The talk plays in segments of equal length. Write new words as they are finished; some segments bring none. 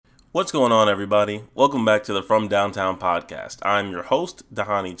What's going on, everybody? Welcome back to the From Downtown podcast. I'm your host,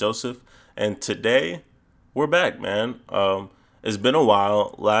 Dhani Joseph, and today we're back, man. It's been a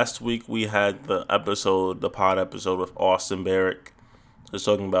while. Last week we had the pod episode with Austin Barrick, just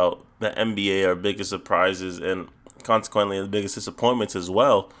talking about the NBA, our biggest surprises, and consequently the biggest disappointments as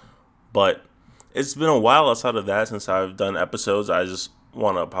well. But it's been a while outside of that since I've done episodes. I just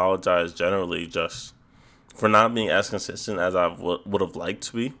want to apologize generally just for not being as consistent as I would have liked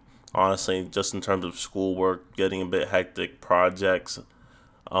to be. Honestly, just in terms of schoolwork, getting a bit hectic, projects,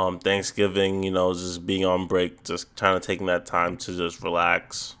 Thanksgiving, just being on break, just kind of taking that time to just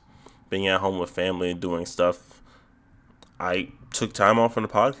relax, being at home with family, doing stuff. I took time off from the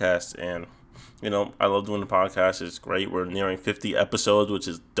podcast, and, I love doing the podcast. It's great. We're nearing 50 episodes, which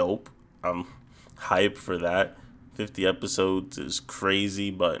is dope. I'm hyped for that. 50 episodes is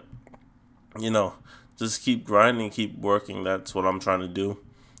crazy, but, just keep grinding, keep working. That's what I'm trying to do.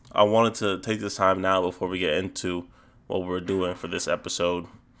 I wanted to take this time now before we get into what we're doing for this episode.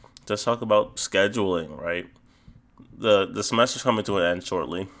 Just talk about scheduling, right? The semester's coming to an end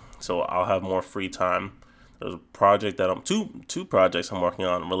shortly, so I'll have more free time. There's a project that two projects I'm working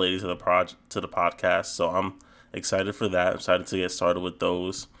on related to the podcast, so I'm excited for that. I'm excited to get started with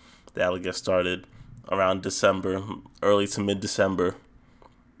those. That'll get started around December, early to mid-December.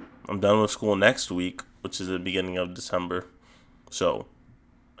 I'm done with school next week, which is the beginning of December. So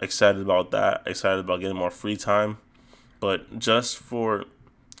excited about that. Excited about getting more free time. But just for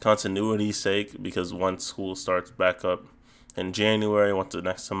continuity's sake, because once school starts back up in January, once the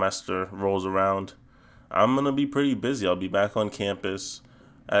next semester rolls around, I'm going to be pretty busy. I'll be back on campus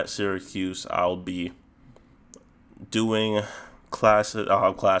at Syracuse. I'll be doing classes. I'll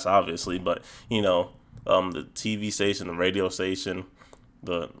have class, obviously, but, the TV station, the radio station,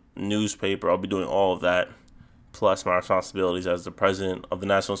 the newspaper, I'll be doing all of that, plus my responsibilities as the president of the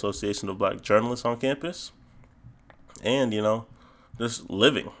National Association of Black Journalists on campus. And, just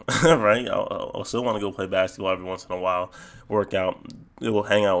living, right? I'll still want to go play basketball every once in a while, work out,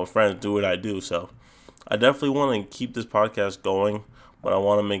 hang out with friends, do what I do. So I definitely want to keep this podcast going, but I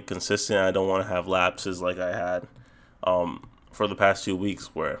want to make it consistent. I don't want to have lapses like I had for the past 2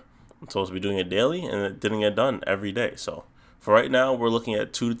 weeks where I'm supposed to be doing it daily and it didn't get done every day. So for right now, we're looking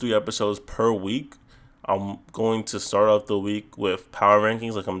at 2 to 3 episodes per week. I'm going to start off the week with power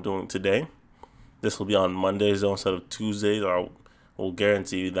rankings like I'm doing today. This will be on Mondays though, instead of Tuesdays. I will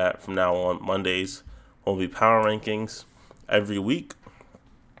guarantee you that from now on, Mondays will be power rankings every week.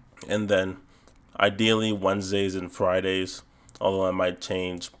 And then ideally Wednesdays and Fridays, although I might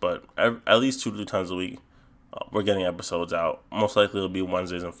change. But at least 2 to 3 times a week, we're getting episodes out. Most likely it'll be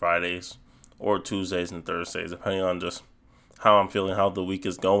Wednesdays and Fridays or Tuesdays and Thursdays, depending on just how I'm feeling, how the week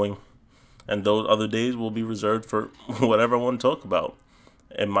is going. And those other days will be reserved for whatever I want to talk about.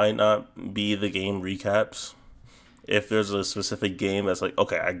 It might not be the game recaps. If there's a specific game that's like,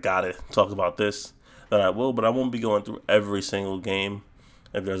 okay, I gotta talk about this, then I will. But I won't be going through every single game.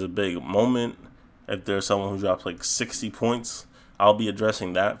 If there's a big moment, if there's someone who drops like 60 points, I'll be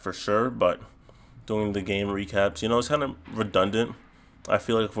addressing that for sure. But doing the game recaps, it's kind of redundant. I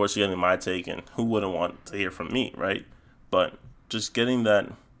feel like, of course, you're getting my take, and who wouldn't want to hear from me, right? But just getting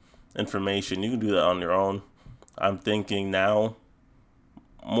that information, you can do that on your own. I'm thinking now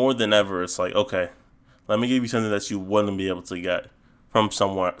more than ever, it's like, okay, let me give you something that you wouldn't be able to get from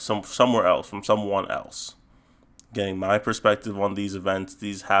somewhere else, from someone else. Getting my perspective on these events,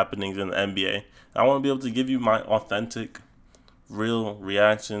 these happenings in the NBA. I want to be able to give you my authentic, real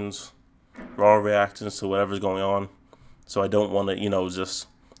reactions, raw reactions to whatever's going on. So I don't want to, just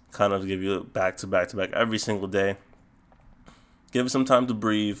kind of give you back to back to back every single day. Give it some time to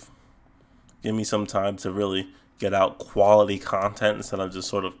breathe. Give me some time to really get out quality content instead of just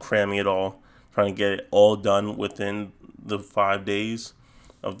sort of cramming it all, trying to get it all done within the 5 days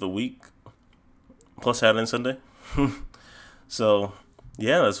of the week, plus Saturday and Sunday. So,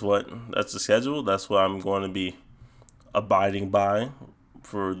 yeah, that's the schedule. That's what I'm going to be abiding by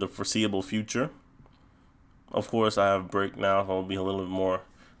for the foreseeable future. Of course, I have a break now, so I'll be a little bit more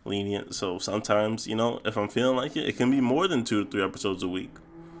lenient. So sometimes, if I'm feeling like it can be more than 2 to 3 episodes a week.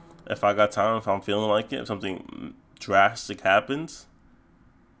 If I got time, if I'm feeling like it, if something drastic happens,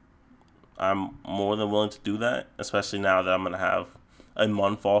 I'm more than willing to do that, especially now that I'm going to have a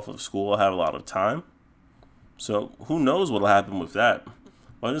month off of school. I have a lot of time. So who knows what will happen with that.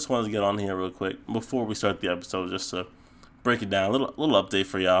 But I just wanted to get on here real quick before we start the episode just to break it down. A little update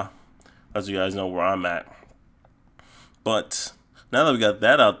for y'all, as you guys know where I'm at. But now that we got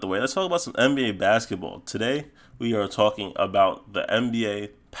that out the way, let's talk about some NBA basketball. Today, we are talking about the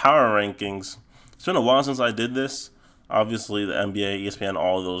NBA power rankings. It's been a while since I did this. Obviously, the NBA, ESPN,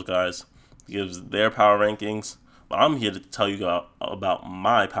 all of those guys gives their power rankings. But I'm here to tell you about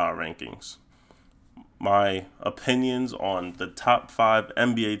my power rankings. My opinions on the top 5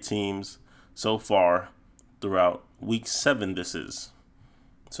 NBA teams so far throughout week 7 this is.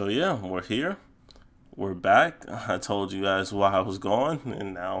 So yeah, we're here. We're back. I told you guys why I was gone,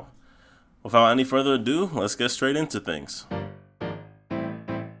 and now, without any further ado, let's get straight into things.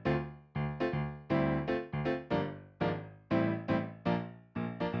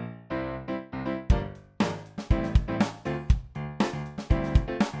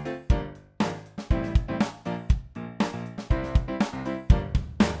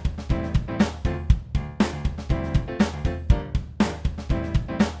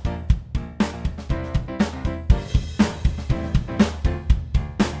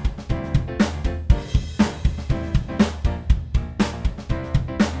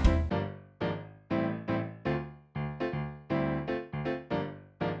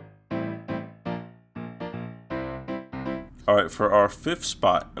 All right, for our 5th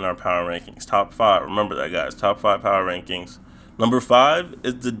spot in our power rankings, top 5. Remember that, guys. Top 5 power rankings. Number 5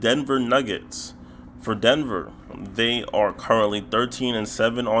 is the Denver Nuggets. For Denver, they are currently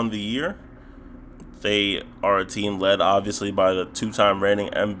 13-7 on the year. They are a team led, obviously, by the 2-time reigning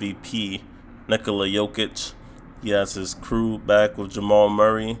MVP, Nikola Jokic. He has his crew back with Jamal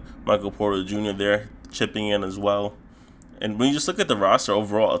Murray, Michael Porter Jr. there chipping in as well. And when you just look at the roster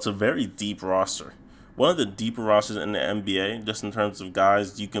overall, it's a very deep roster. One of the deeper rosters in the NBA, just in terms of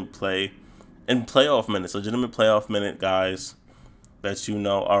guys you can play in playoff minutes, legitimate playoff minute guys that you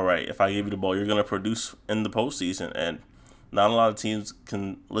know, all right, if I give you the ball, you're going to produce in the postseason. And not a lot of teams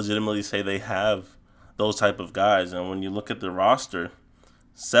can legitimately say they have those type of guys. And when you look at the roster,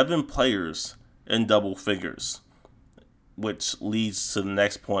 7 players in double figures, which leads to the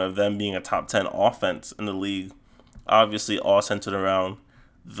next point of them being a top 10 offense in the league. Obviously, all centered around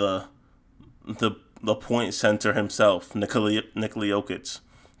the point center himself, Nikola Jokic.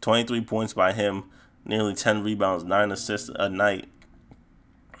 23 points by him, nearly 10 rebounds, 9 assists a night.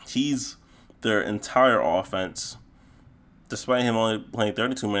 He's their entire offense, despite him only playing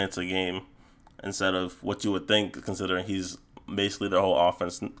 32 minutes a game instead of what you would think, considering he's basically their whole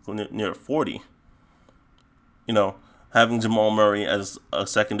offense near 40. You know, having Jamal Murray as a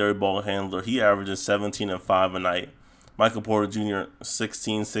secondary ball handler, he averages 17 and 5 a night. Michael Porter Jr.,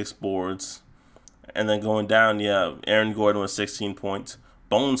 16, 6 boards. And then going down, Aaron Gordon with 16 points.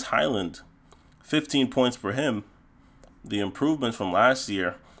 Bones Highland, 15 points for him. The improvements from last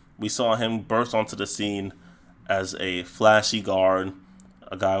year, we saw him burst onto the scene as a flashy guard,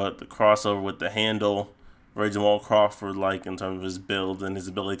 a guy with the crossover with the handle, very Jamal Crawford-like in terms of his build and his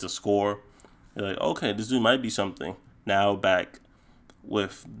ability to score. You're like, okay, this dude might be something. Now back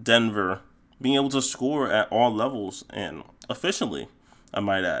with Denver being able to score at all levels and efficiently, I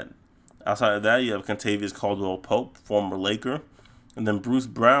might add. Outside of that, you have Kentavious Caldwell-Pope, former Laker, and then Bruce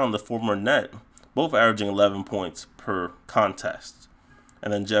Brown, the former Net, both averaging 11 points per contest.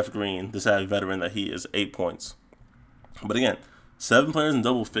 And then Jeff Green, this added veteran that he is 8 points. But again, 7 players in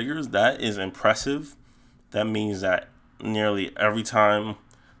double figures, that is impressive. That means that nearly every time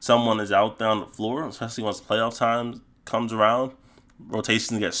someone is out there on the floor, especially once playoff time comes around,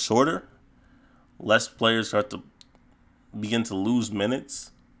 rotations get shorter. Less players start to begin to lose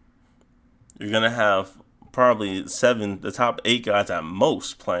minutes. You're going to have probably the top 8 guys at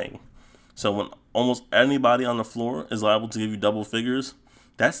most playing. So when almost anybody on the floor is liable to give you double figures,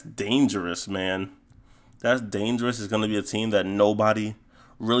 that's dangerous, man. That's dangerous. It's going to be a team that nobody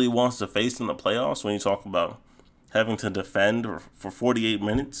really wants to face in the playoffs when you talk about having to defend for 48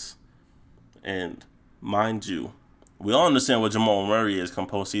 minutes. And mind you, we all understand what Jamal Murray is come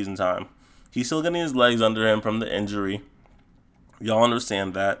postseason time. He's still getting his legs under him from the injury. Y'all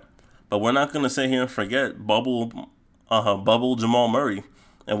understand that. But we're not going to sit here and forget bubble Jamal Murray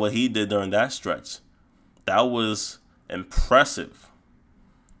and what he did during that stretch. That was impressive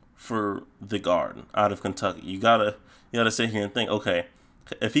for the guard out of Kentucky. You gotta sit here and think, okay,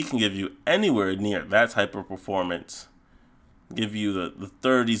 if he can give you anywhere near that type of performance, give you the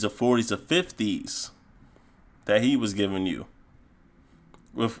 30s, the 40s, the 50s that he was giving you,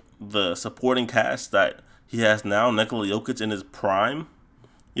 with the supporting cast that he has now, Nikola Jokic in his prime.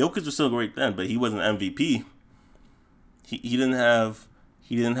 Jokic was still great then, but he wasn't MVP. He didn't have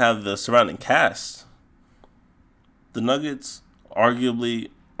the surrounding cast. The Nuggets arguably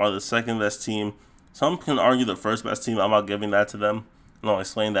are the second best team. Some can argue the first best team. I'm not giving that to them, and I'll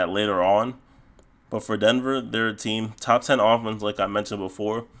explain that later on. But for Denver, they're a team top 10 offense, like I mentioned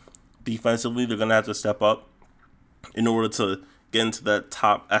before. Defensively, they're gonna have to step up in order to get into that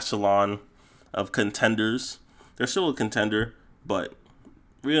top echelon of contenders. they're still a contender, but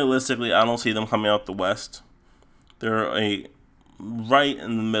realistically, I don't see them coming out the West. They're a right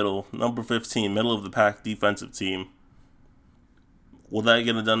in the middle, number 15, middle of the pack defensive team. Will that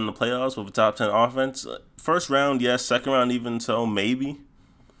get it done in the playoffs with a top 10 offense? First round, yes. Second round, even so, maybe.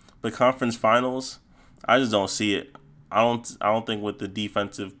 But conference finals, I just don't see it. I don't think with the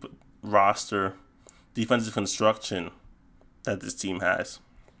defensive roster, defensive construction that this team has,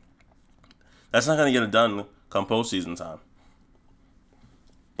 that's not going to get it done come postseason time.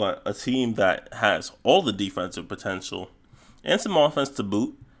 But a team that has all the defensive potential and some offense to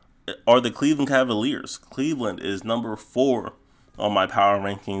boot are the Cleveland Cavaliers. Cleveland is number 4 on my power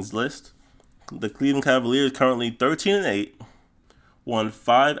rankings list. The Cleveland Cavaliers currently 13-8, won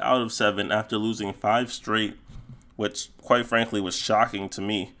 5 out of 7 after losing 5 straight, which quite frankly was shocking to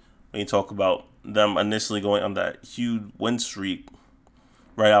me when you talk about them initially going on that huge win streak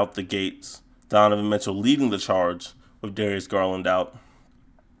right out the gates. Donovan Mitchell leading the charge with Darius Garland out.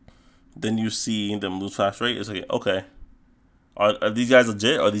 Then you see them lose 5 straight. It's like, okay, are these guys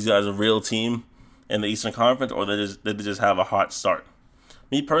legit? Are these guys a real team in the Eastern Conference, or did they just have a hot start?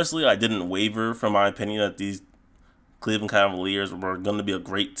 Me personally, I didn't waver from my opinion that these Cleveland Cavaliers were going to be a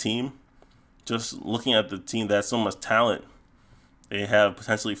great team. Just looking at the team that has so much talent, they have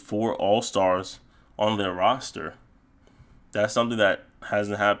potentially 4 All-Stars on their roster. That's something that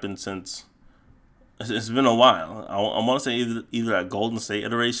hasn't happened since. It's been a while. I want to say either at Golden State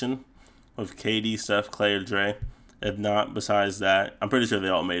iteration with KD, Steph, Clay, or Dre. If not, besides that, I'm pretty sure they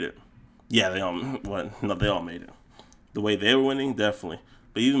all made it. Yeah, they all made it. The way they were winning, definitely.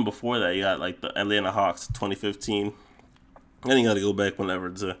 But even before that, you got like the Atlanta Hawks 2015. And you got to go back whenever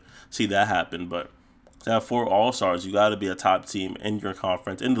to see that happen. But to have 4 All-Stars, you got to be a top team in your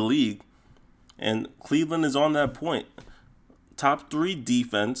conference, in the league. And Cleveland is on that point. Top 3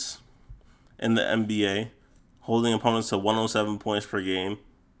 defense in the NBA, holding opponents to 107 points per game.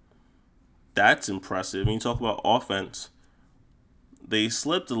 That's impressive. When you talk about offense, they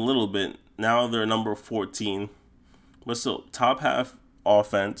slipped a little bit. Now they're number 14. But still, top half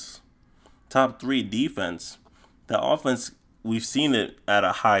offense, top 3 defense. That offense, we've seen it at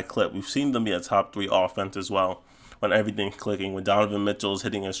a high clip. We've seen them be a top 3 offense as well when everything's clicking, when Donovan Mitchell's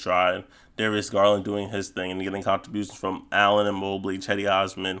hitting his stride, Darius Garland doing his thing and getting contributions from Allen and Mobley, Chetty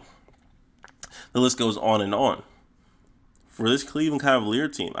Osman. The list goes on and on. For this Cleveland Cavalier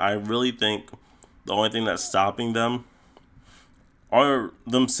team, I really think the only thing that's stopping them are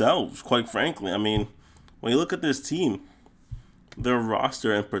themselves, quite frankly. I mean, when you look at this team, their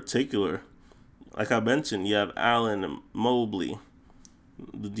roster in particular, like I mentioned, you have Allen and Mobley,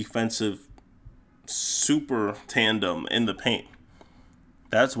 the defensive super tandem in the paint.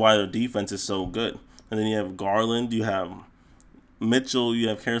 That's why their defense is so good. And then you have Garland, you have Mitchell, you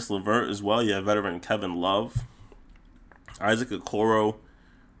have Karis LeVert as well. You have veteran Kevin Love, Isaac Okoro,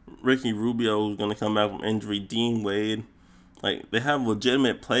 Ricky Rubio, who's going to come back from injury, Dean Wade. Like, they have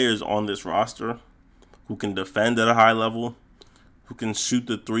legitimate players on this roster who can defend at a high level, who can shoot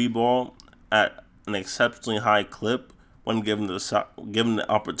the 3 ball at an exceptionally high clip when given the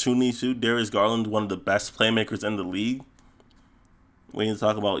opportunity to. Darius Garland, one of the best playmakers in the league. When you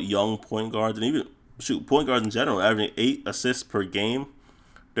talk about young point guards and even point guards in general, averaging 8 assists per game.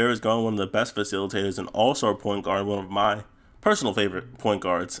 Darius Garland, one of the best facilitators, and all-star point guard, one of my personal favorite point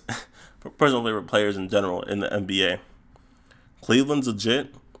guards, personal favorite players in general in the NBA. Cleveland's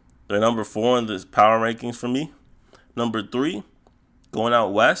legit. They're number 4 in the power rankings for me. Number 3, going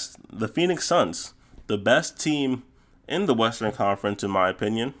out west, the Phoenix Suns, the best team in the Western Conference, in my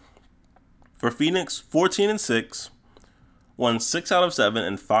opinion. For Phoenix, 14-6. Won 6 out of 7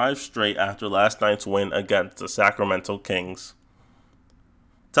 and 5 straight after last night's win against the Sacramento Kings.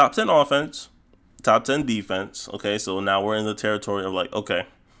 Top 10 offense, top 10 defense. Okay, so now we're in the territory of like, okay,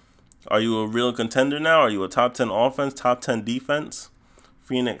 are you a real contender now? Are you a top 10 offense, top 10 defense?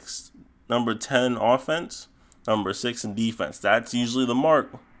 Phoenix, number 10 offense, number 6 in defense. That's usually the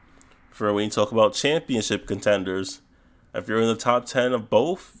mark for when you talk about championship contenders. If you're in the top 10 of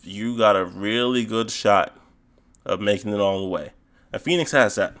both, you got a really good shot of making it all the way. And Phoenix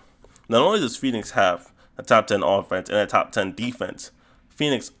has that. Not only does Phoenix have a top 10 offense and a top 10 defense,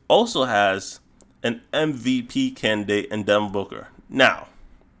 Phoenix also has an MVP candidate in Devin Booker. Now,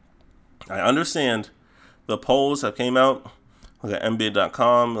 I understand the polls have came out. Look at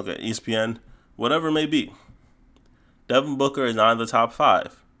NBA.com, look at ESPN, whatever it may be. Devin Booker is not in the top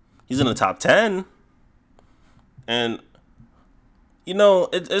 5. He's in the top 10. And, you know,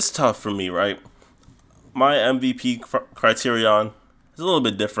 it's tough for me, right? My MVP criterion is a little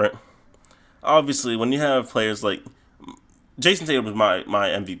bit different. Obviously, when you have players like Jason Tatum was my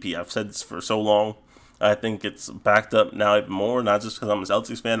MVP. I've said this for so long. I think it's backed up now even more, not just because I'm a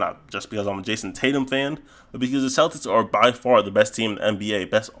Celtics fan, not just because I'm a Jason Tatum fan, but because the Celtics are by far the best team in the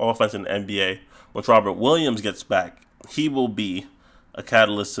NBA, best offense in the NBA. Once Robert Williams gets back, he will be a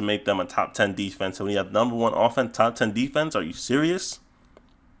catalyst to make them a top 10 defense. So when you have number one offense, top 10 defense, are you serious?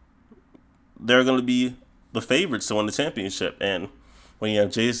 They're going to be the favorites to win the championship. And when you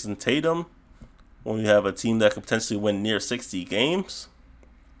have Jason Tatum, when you have a team that could potentially win near 60 games,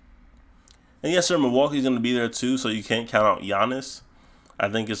 and yes, sir, Milwaukee's going to be there too, so you can't count out Giannis. I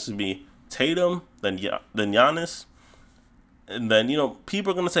think it's to be Tatum, then Giannis. And then,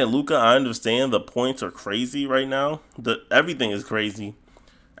 people are going to say Luka. I understand the points are crazy right now. Everything is crazy.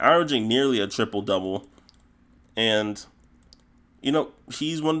 Averaging nearly a triple-double. And,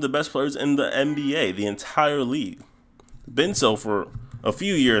 he's one of the best players in the NBA, the entire league. Been so for a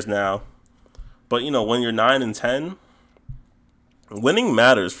few years now. But, when you're 9-10, winning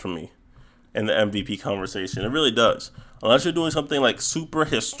matters for me in the MVP conversation. It really does. Unless you're doing something like super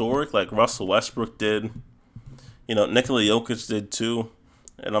historic, like Russell Westbrook did. Nikola Jokic did too.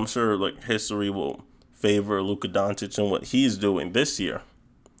 And I'm sure history will favor Luka Doncic and what he's doing this year.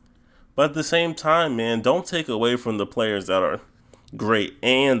 But at the same time, man, don't take away from the players that are great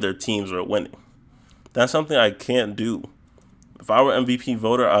and their teams are winning. That's something I can't do. If I were MVP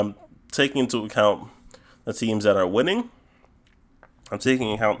voter, I'm taking into account the teams that are winning. I'm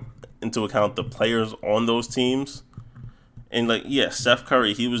taking into account the players on those teams. And Steph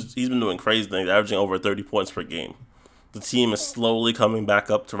Curry, he's been doing crazy things, averaging over 30 points per game. The team is slowly coming back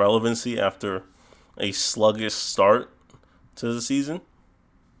up to relevancy after a sluggish start to the season.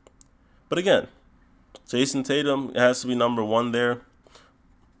 But again, Jason Tatum has to be number one there.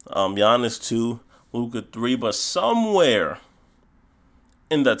 Giannis 2, Luka 3, but somewhere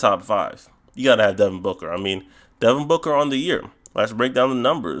in that top 5, you got to have Devin Booker. I mean, Devin Booker on the year. Let's break down the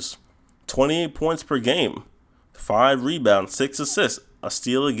numbers. 28 points per game, 5 rebounds, 6 assists, a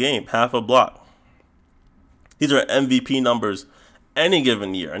steal a game, half a block. These are MVP numbers any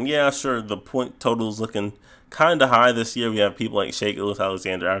given year. And yeah, sure, the point total is looking kind of high this year. We have people like Shea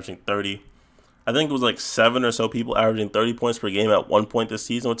Gilgeous-Alexander averaging 30. I think it was 7 or so people averaging 30 points per game at one point this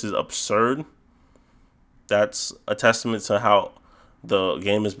season, which is absurd. That's a testament to how the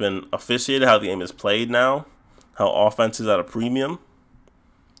game has been officiated, how the game is played now, how offense is at a premium.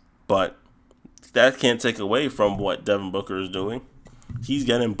 But that can't take away from what Devin Booker is doing. He's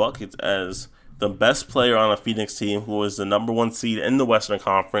getting buckets as the best player on a Phoenix team who is the number 1 seed in the Western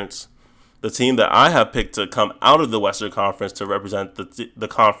Conference. The team that I have picked to come out of the Western Conference to represent the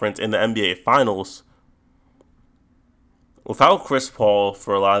conference in the NBA Finals. Without Chris Paul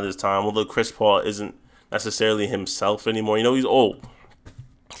for a lot of this time, although Chris Paul isn't necessarily himself anymore. He's old.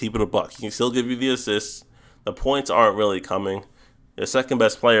 Keep it a buck. He can still give you the assists. The points aren't really coming. The second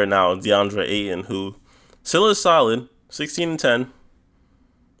best player now is DeAndre Ayton, who still is solid, 16-10.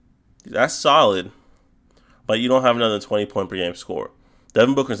 That's solid, but you don't have another 20-point per game score.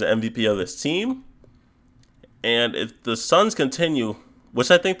 Devin Booker is the MVP of this team, and if the Suns continue,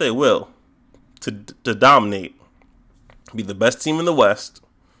 which I think they will, to dominate, be the best team in the West,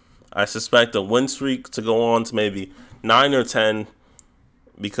 I suspect a win streak to go on to maybe 9 or 10,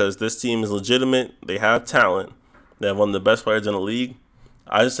 because this team is legitimate. They have talent. They have one of the best players in the league.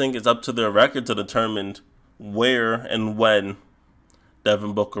 I just think it's up to their record to determine where and when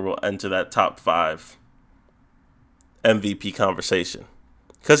Devin Booker will enter that top 5 MVP conversation.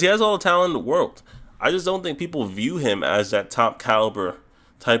 Because he has all the talent in the world. I just don't think people view him as that top caliber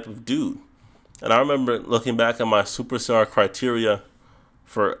type of dude. And I remember looking back at my superstar criteria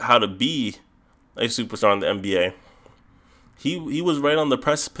for how to be a superstar in the NBA. He was right on the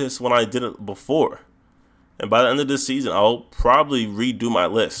precipice when I did it before. And by the end of this season, I'll probably redo my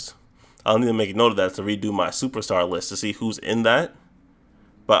list. I'll need to make a note of that to redo my superstar list to see who's in that.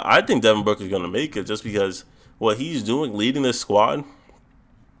 But I think Devin Booker is going to make it just because what he's doing, leading this squad,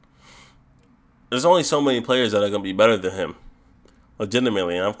 there's only so many players that are going to be better than him,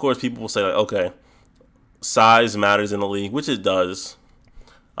 legitimately. And of course, people will say, okay, size matters in the league, which it does.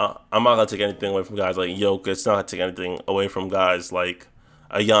 I'm not going to take anything away from guys like Jokic. It's not going to take anything away from guys like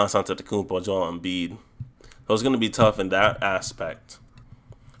Giannis Antetokounmpo, Joel Embiid. So it's going to be tough in that aspect.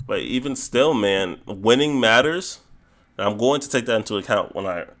 But even still, man, winning matters. And I'm going to take that into account when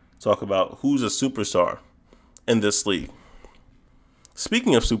I talk about who's a superstar in this league.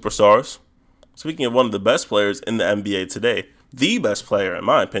 Speaking of superstars, speaking of one of the best players in the NBA today, the best player, in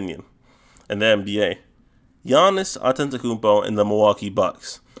my opinion, in the NBA, Giannis Antetokounmpo and the Milwaukee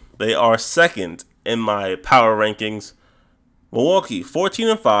Bucks. They are second in my power rankings. Milwaukee,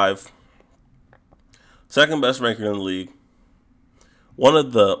 14-5, second best ranker in the league. one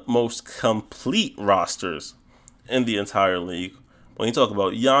of the most complete rosters in the entire league. When you talk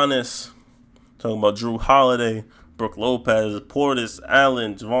about Giannis, talking about Drew Holiday, Brook Lopez, Portis,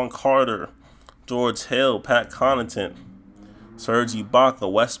 Allen, Javon Carter, George Hill, Pat Connaughton, Serge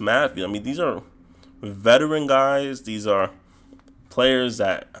Ibaka, Wes Matthews. I mean, these are veteran guys. These are players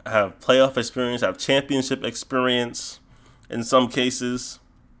that have playoff experience, have championship experience in some cases.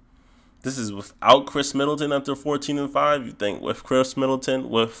 This is without Chris Middleton after 14-5. You think with Chris Middleton,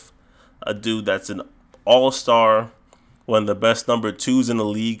 with a dude that's an all-star, one of the best number twos in the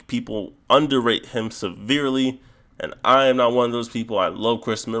league, people underrate him severely. And I am not one of those people. I love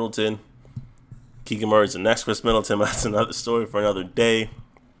Chris Middleton. Keegan Murray's the next Chris Middleton, but that's another story for another day.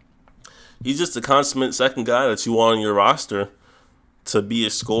 He's just a consummate second guy that you want on your roster to be a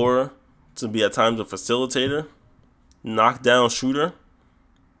scorer, to be at times a facilitator, knockdown shooter.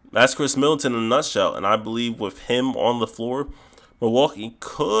 That's Chris Middleton in a nutshell. And I believe with him on the floor, Milwaukee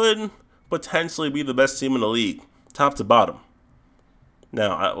could potentially be the best team in the league, top to bottom.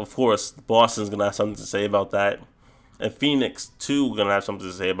 Now, of course, Boston's going to have something to say about that. And Phoenix, too, going to have something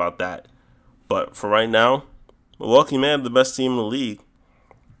to say about that. But for right now, Milwaukee may have the best team in the league.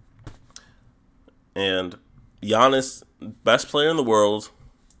 And Giannis, best player in the world.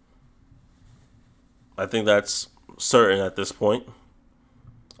 I think that's certain at this point.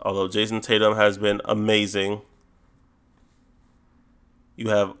 Although Jason Tatum has been amazing. You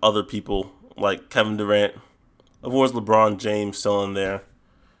have other people like Kevin Durant. Of course, LeBron James still in there.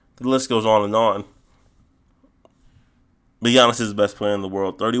 The list goes on and on. But Giannis is the best player in the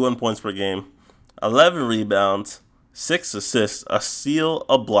world. 31 points per game. 11 rebounds. 6 assists. A steal,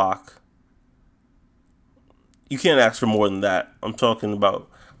 a block. You can't ask for more than that. I'm talking about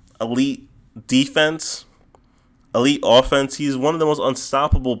elite defense, elite offense. He's one of the most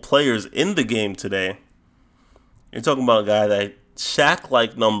unstoppable players in the game today. You're talking about a guy that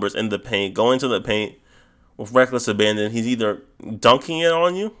Shaq-like numbers in the paint, going to the paint with reckless abandon. He's either dunking it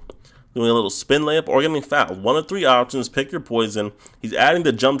on you, doing a little spin layup, or getting fouled. One of three options. Pick your poison. He's adding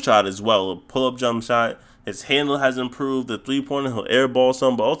the jump shot as well, a pull-up jump shot. His handle has improved. The three-pointer, he'll airball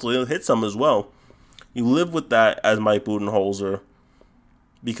some, but also he'll hit some as well. You live with that as Mike Budenholzer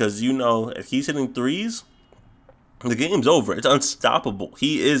because you know if he's hitting threes, the game's over. It's unstoppable.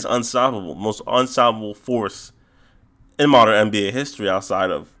 He is unstoppable. Most unstoppable force in modern NBA history outside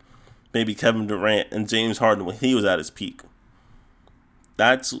of maybe Kevin Durant and James Harden when he was at his peak.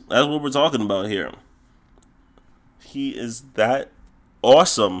 That's what we're talking about here. He is that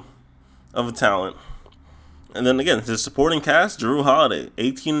awesome of a talent. And then again, his supporting cast, Drew Holiday,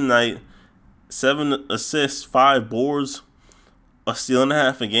 18 a night, 7 assists, 5 boards, a steal and a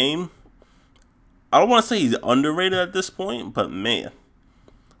half a game. I don't want to say he's underrated at this point, but man,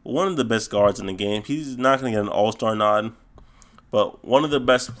 one of the best guards in the game. He's not going to get an all-star nod, but one of the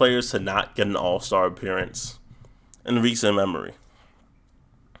best players to not get an all-star appearance in recent memory.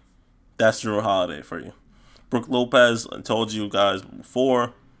 That's Drew Holiday for you. Brook Lopez, I told you guys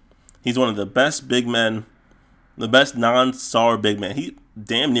before, he's one of the best big men, the best non-star big man. He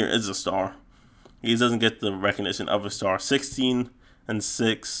damn near is a star. He doesn't get the recognition of a star. 16 and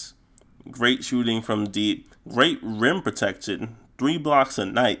 6. Great shooting from deep. Great rim protection. 3 blocks a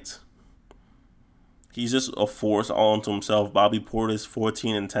night. He's just a force all unto himself. Bobby Portis,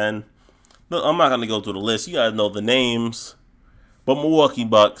 14 and 10. Look, I'm not going to go through the list. You guys know the names. But Milwaukee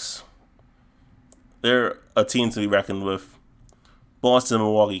Bucks, they're a team to be reckoned with.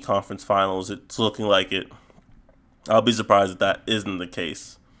 Boston-Milwaukee Conference Finals. It's looking like it. I'll be surprised if that isn't the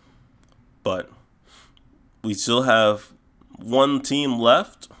case. But we still have one team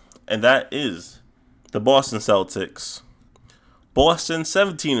left, and that is the Boston Celtics. Boston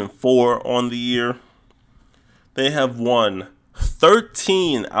 17-4 on the year. They have won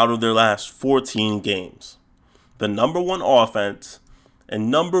 13 out of their last 14 games. The number one offense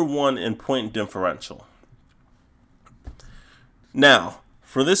and number one in point differential. Now,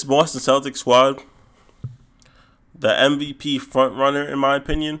 for this Boston Celtics squad, the MVP frontrunner, in my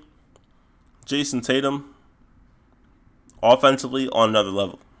opinion, Jason Tatum, offensively on another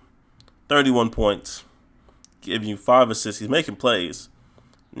level. 31 points, giving you 5 assists. He's making plays.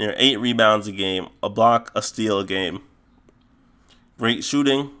 Near 8 rebounds a game, a block, a steal a game. Great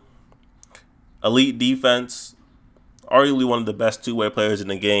shooting, elite defense, arguably one of the best two-way players in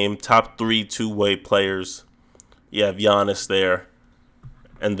the game. Top 3 two-way players. You have Giannis there,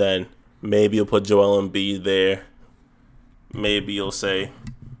 and then maybe you'll put Joel Embiid there. Maybe you'll say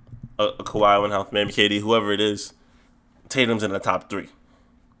a Kawhi when health, maybe KD, whoever it is. Tatum's in the top 3.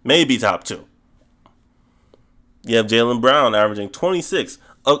 Maybe top 2. You have Jaylen Brown averaging 26.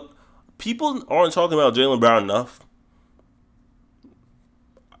 People aren't talking about Jaylen Brown enough.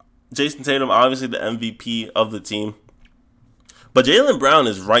 Jason Tatum, obviously the MVP of the team. But Jaylen Brown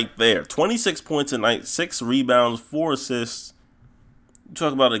is right there. 26 points a night, 6 rebounds, 4 assists. You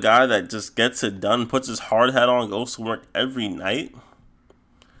talk about a guy that just gets it done, puts his hard hat on, goes to work every night.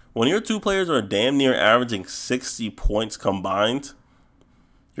 When your two players are damn near averaging 60 points combined,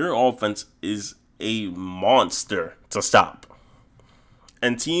 your offense is a monster to stop.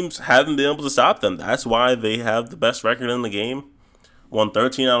 And teams haven't been able to stop them. That's why they have the best record in the game. Won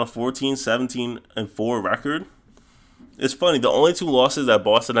 13 out of 14, 17-4 record. It's funny, the only 2 losses that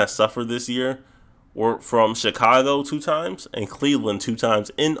Boston has suffered this year were from Chicago 2 times and Cleveland 2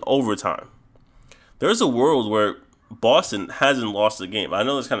 times in overtime. There's a world where Boston hasn't lost a game. I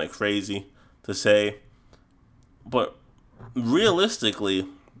know it's kind of crazy to say, but realistically,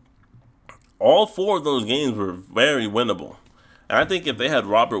 all 4 of those games were very winnable. And I think if they had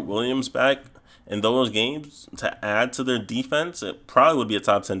Robert Williams back in those games to add to their defense, it probably would be a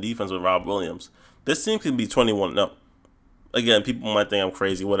top 10 defense with Rob Williams. This team could be 21-0. Again, people might think I'm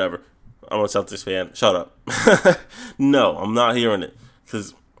crazy, whatever. I'm a Celtics fan. Shut up. No, I'm not hearing it.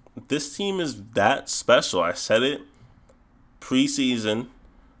 Because this team is that special. I said it preseason.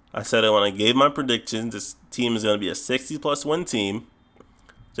 I said it when I gave my predictions. This team is going to be a 60-plus win team.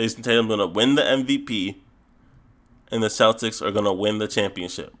 Jason Tatum's going to win the MVP. And the Celtics are going to win the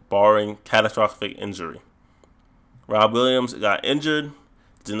championship, barring catastrophic injury. Rob Williams got injured.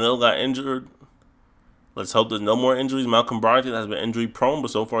 Danilo got injured. Let's hope there's no more injuries. Malcolm Brogdon has been injury prone,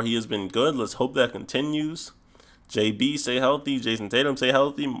 but so far he has been good. Let's hope that continues. JB, stay healthy. Jason Tatum, stay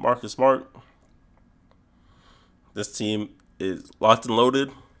healthy. Marcus Smart. This team is locked and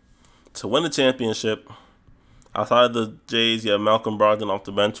loaded to win the championship. Outside of the Jays, you have Malcolm Brogdon off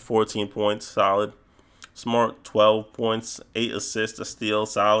the bench, 14 points, solid. Smart, 12 points, 8 assists, a steal,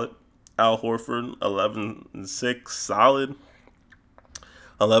 solid. Al Horford, 11-6, solid.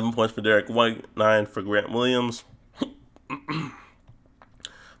 11 points for Derek White, 9 for Grant Williams.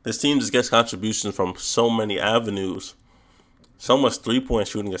 This team just gets contributions from so many avenues. So much three-point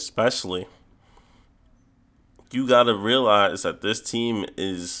shooting especially. You got to realize that this team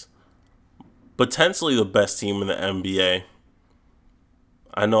is potentially the best team in the NBA.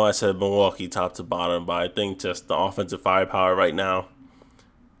 I know I said Milwaukee top to bottom, but I think just the offensive firepower right now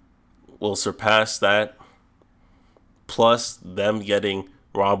will surpass that. Plus, them getting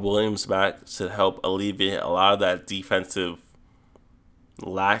Rob Williams back should help alleviate a lot of that defensive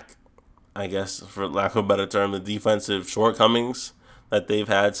lack, I guess, for lack of a better term, the defensive shortcomings that they've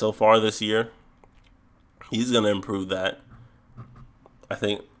had so far this year. He's going to improve that. I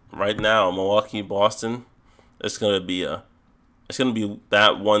think right now, Milwaukee, Boston, it's going to be that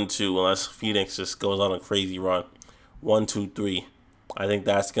 1-2 unless Phoenix just goes on a crazy run. 1-2-3. I think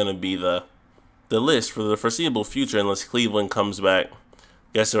that's going to be the list for the foreseeable future unless Cleveland comes back,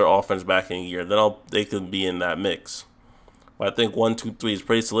 gets their offense back in gear. Then they could be in that mix. But I think 1-2-3 is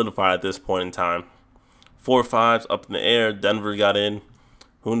pretty solidified at this point in time. 4-5's up in the air. Denver got in.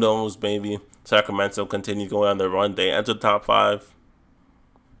 Who knows, maybe Sacramento continues going on their run. They enter the top 5.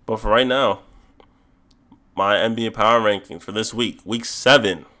 But for right now, my NBA power rankings for this week, week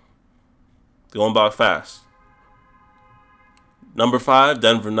 7, going by fast. Number 5,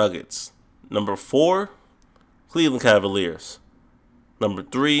 Denver Nuggets. Number 4, Cleveland Cavaliers. Number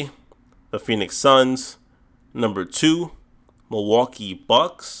 3, the Phoenix Suns. Number 2, Milwaukee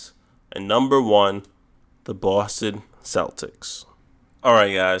Bucks. And number 1, the Boston Celtics. All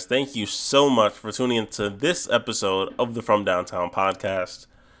right, guys, thank you so much for tuning into this episode of the From Downtown podcast.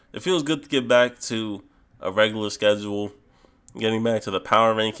 It feels good to get back to a regular schedule, getting back to the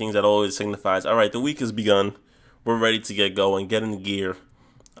power rankings. That always signifies, all right, the week has begun. We're ready to get going, get in gear.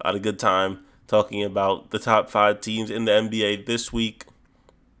 I had a good time talking about the top 5 teams in the NBA this week.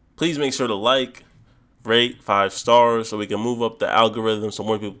 Please make sure to like, rate 5 stars so we can move up the algorithm so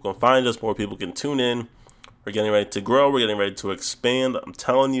more people can find us, more people can tune in. We're getting ready to grow. We're getting ready to expand. I'm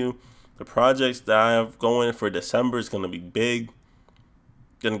telling you, the projects that I have going for December is going to be big.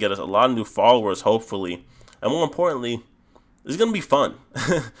 Going to get us a lot of new followers, hopefully. And more importantly, it's going to be fun.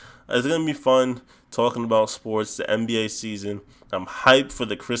 It's going to be fun talking about sports, the NBA season. I'm hyped for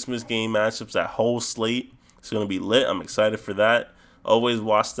the Christmas game matchups, that whole slate. It's going to be lit. I'm excited for that. Always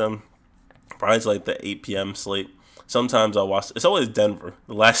watch them. Probably it's like the 8 p.m. slate. Sometimes I'll watch. It's always Denver.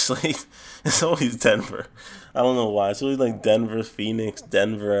 The last slate, it's always Denver. I don't know why. It's always like Denver, Phoenix,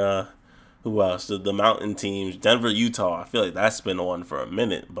 Denver. Who else? The mountain teams. Denver, Utah. I feel like that's been on for a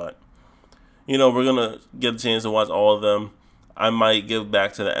minute. But, we're going to get a chance to watch all of them. I might give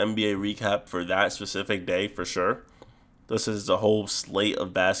back to the NBA recap for that specific day for sure. This is the whole slate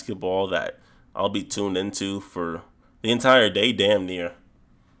of basketball that I'll be tuned into for the entire day, damn near.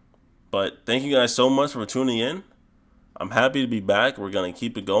 But thank you guys so much for tuning in. I'm happy to be back. We're going to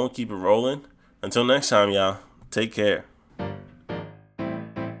keep it going, keep it rolling. Until next time, y'all, take care.